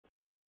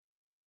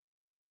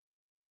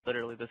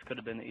Literally, this could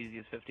have been the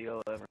easiest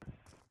 50-0 ever.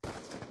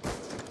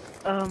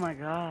 Oh my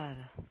god.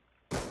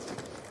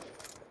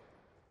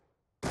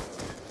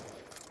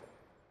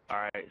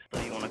 Alright,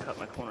 so you want to cut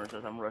my corners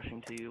as I'm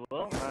rushing to you.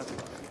 Well, that's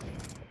fine.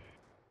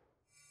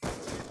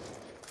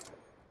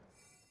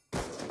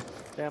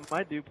 Damn,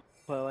 I do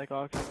play like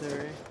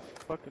auxiliary.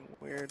 Fucking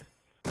weird.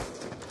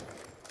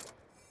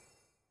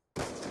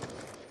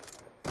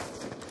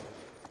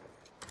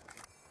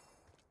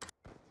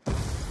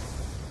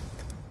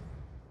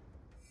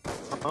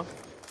 Huh?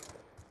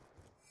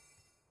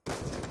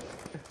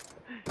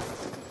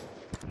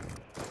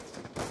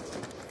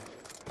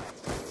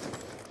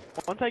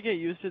 Once I get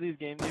used to these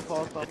game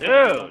defaults, I'm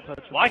Dude,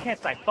 why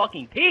can't I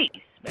fucking peace,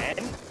 man?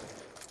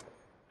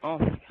 Oh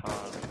my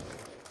god.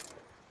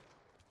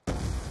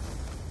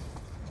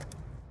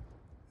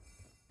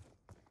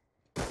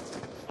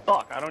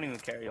 Fuck, I don't even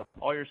care, yo.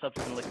 All your subs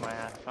can lick my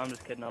ass. I'm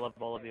just kidding, I love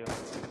all of you.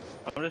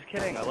 I'm just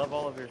kidding, I love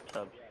all of your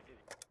subs.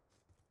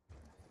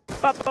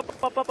 Suck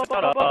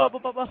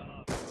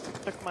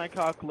my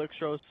cock,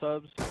 Lyxro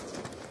subs.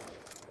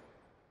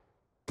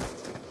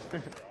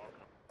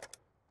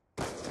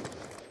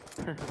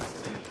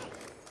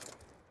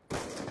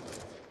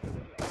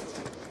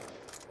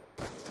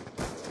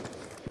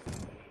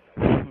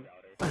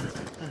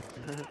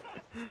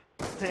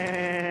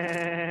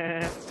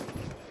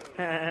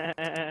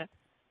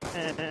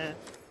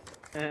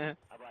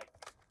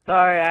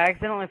 Sorry, I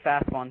accidentally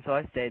fast one, so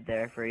I stayed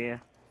there for you.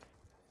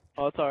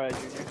 Oh, it's alright,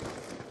 Junior.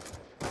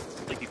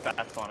 Like you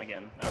fast spawn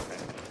again. Okay.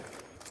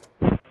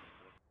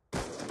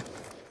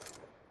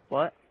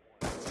 What?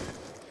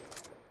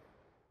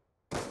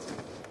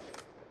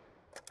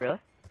 Really?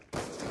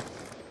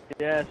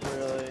 Yes,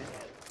 really.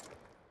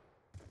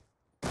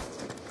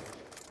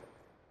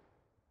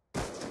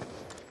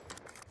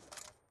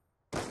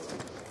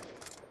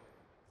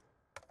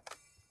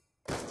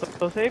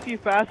 So say if you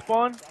fast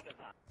spawn,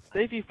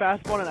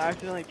 and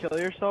accidentally kill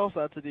yourself,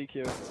 that's a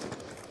DQ.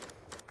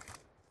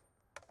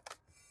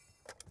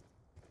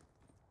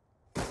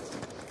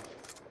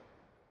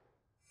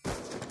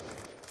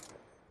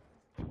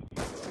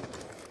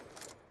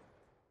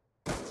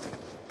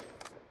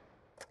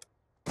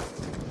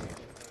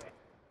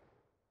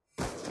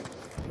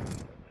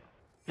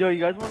 Yo, you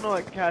guys wanna know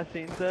what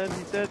Cassine said?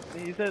 He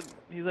said,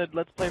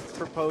 let's play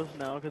for post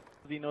now, cause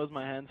he knows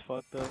my hand's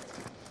fucked up.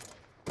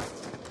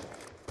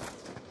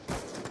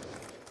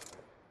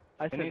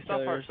 I Can you said stop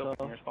kill hard yourself.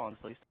 scoping your spawns,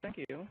 please? Thank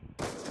you.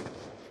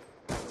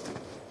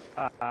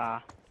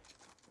 I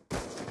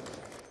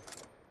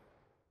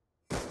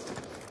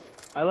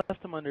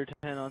left him under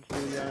 10 on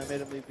studio and I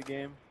made him leave the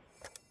game.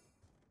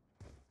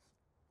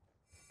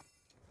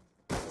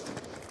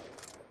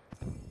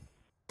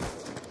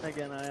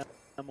 Again,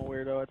 I'm a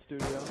weirdo at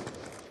studio.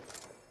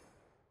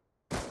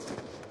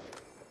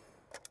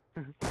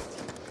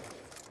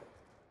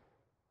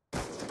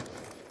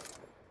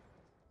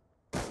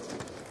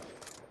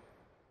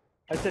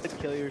 I said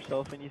kill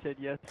yourself and you said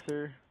yes,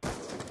 sir.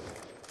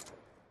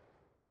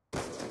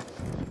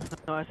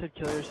 No, I said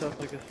kill yourself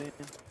like a scene.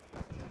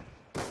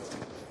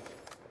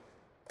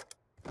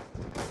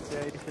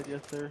 Yeah, you said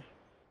yes, sir.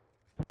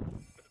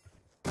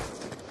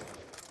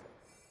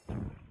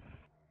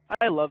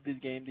 I love these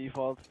game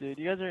defaults, dude.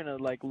 You guys are gonna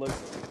like look.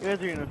 You guys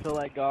are gonna feel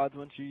like gods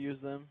once you use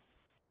them.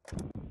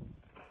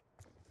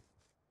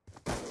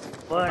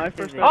 What?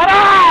 Hold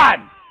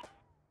on!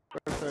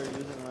 First started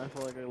using them, I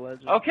feel like a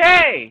legend.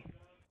 Okay!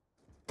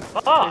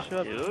 Fuck,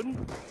 Hey, dude.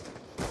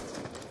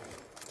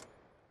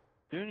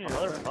 Junior.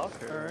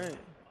 Motherfucker. Alright.